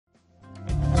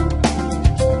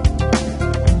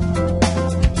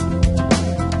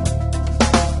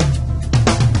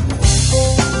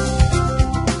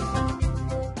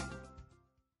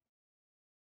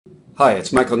Hi,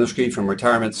 it's Michael Nuschke from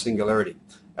Retirement Singularity.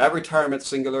 At Retirement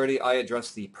Singularity, I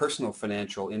address the personal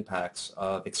financial impacts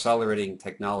of accelerating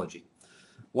technology.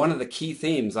 One of the key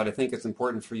themes that I think is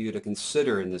important for you to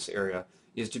consider in this area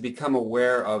is to become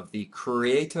aware of the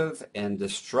creative and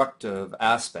destructive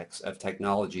aspects of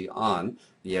technology on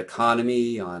the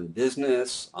economy, on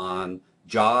business, on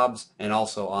jobs, and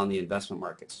also on the investment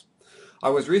markets. I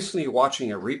was recently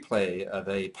watching a replay of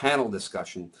a panel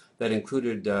discussion that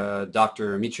included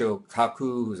Dr. Michio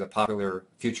Kaku, who's a popular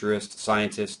futurist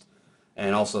scientist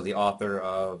and also the author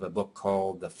of a book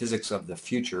called The Physics of the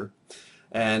Future,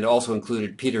 and also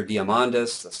included Peter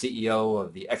Diamandis, the CEO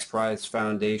of the X Prize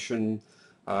Foundation,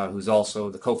 who's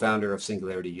also the co-founder of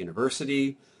Singularity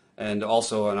University, and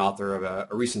also an author of a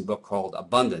recent book called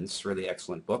Abundance, really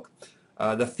excellent book.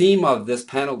 The theme of this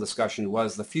panel discussion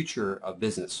was the future of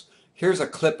business. Here's a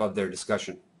clip of their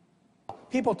discussion.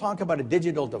 People talk about a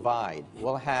digital divide.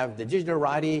 We'll have the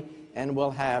digital-righty and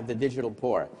we'll have the digital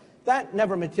poor. That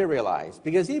never materialized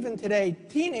because even today,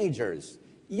 teenagers,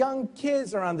 young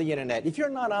kids are on the internet. If you're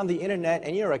not on the internet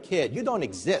and you're a kid, you don't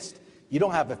exist. You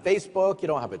don't have a Facebook, you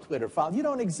don't have a Twitter file, you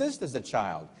don't exist as a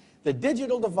child. The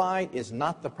digital divide is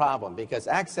not the problem because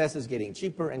access is getting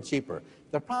cheaper and cheaper.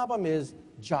 The problem is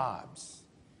jobs.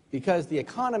 Because the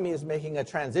economy is making a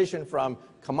transition from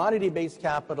commodity-based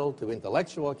capital to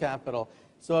intellectual capital.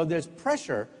 So there's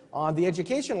pressure on the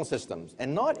educational systems.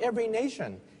 And not every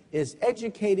nation is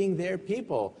educating their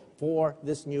people for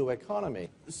this new economy.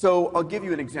 So I'll give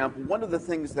you an example. One of the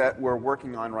things that we're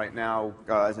working on right now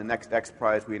as a next X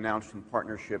Prize we announced in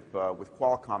partnership with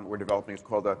Qualcomm that we're developing is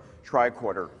called the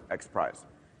Tricorder X Prize.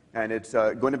 And it's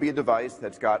going to be a device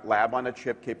that's got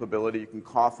lab-on-a-chip capability. You can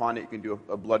cough on it, you can do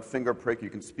a blood finger prick, you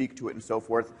can speak to it and so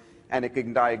forth, and it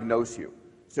can diagnose you.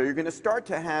 So you're going to start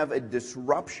to have a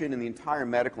disruption in the entire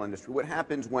medical industry. What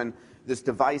happens when this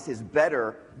device is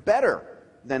better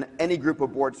than any group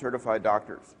of board-certified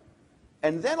doctors?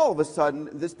 And then all of a sudden,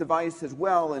 this device as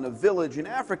well in a village in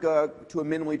Africa to a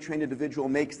minimally trained individual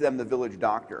makes them the village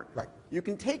doctor. Right. You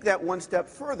can take that one step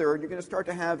further and you're going to start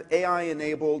to have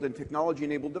AI-enabled and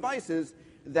technology-enabled devices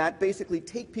that basically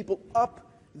take people up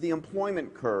the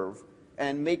employment curve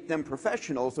and make them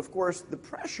professionals. Of course, the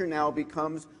pressure now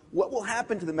becomes what will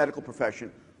happen to the medical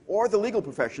profession or the legal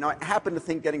profession. Now, I happen to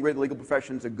think getting rid of the legal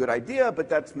profession is a good idea, but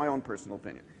that's my own personal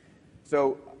opinion.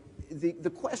 So the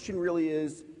question really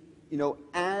is, you know,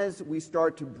 as we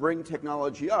start to bring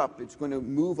technology up, it's going to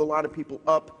move a lot of people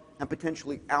up and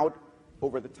potentially out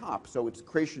over the top. So it's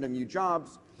creation of new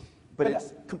jobs, but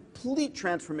it's complete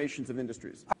transformations of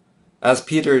industries. As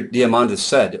Peter Diamandis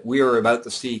said, we are about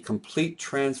to see complete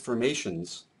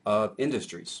transformations of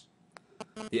industries.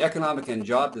 The economic and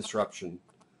job disruption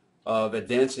of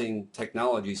advancing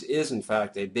technologies is, in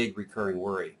fact, a big recurring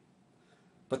worry.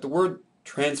 But the word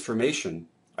transformation,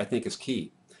 I think, is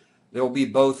key. There will be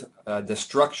both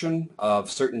destruction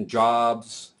of certain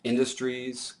jobs,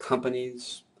 industries,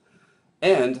 companies,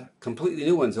 and completely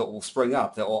new ones that will spring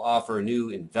up that will offer new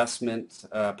investment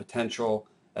potential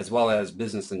as well as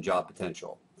business and job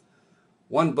potential.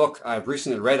 One book I've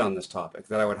recently read on this topic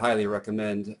that I would highly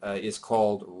recommend is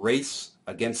called Race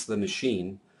Against the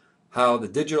Machine: How the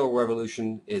Digital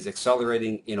Revolution is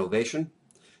Accelerating Innovation,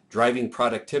 Driving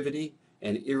Productivity,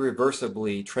 and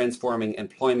Irreversibly Transforming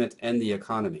Employment and the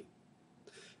Economy.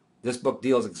 This book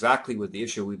deals exactly with the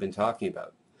issue we've been talking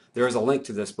about. There is a link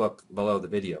to this book below the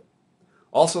video.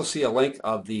 Also see a link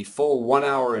of the full 1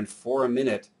 hour and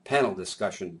 4-minute panel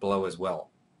discussion below as well.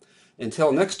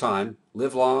 Until next time,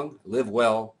 live long, live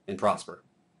well, and prosper.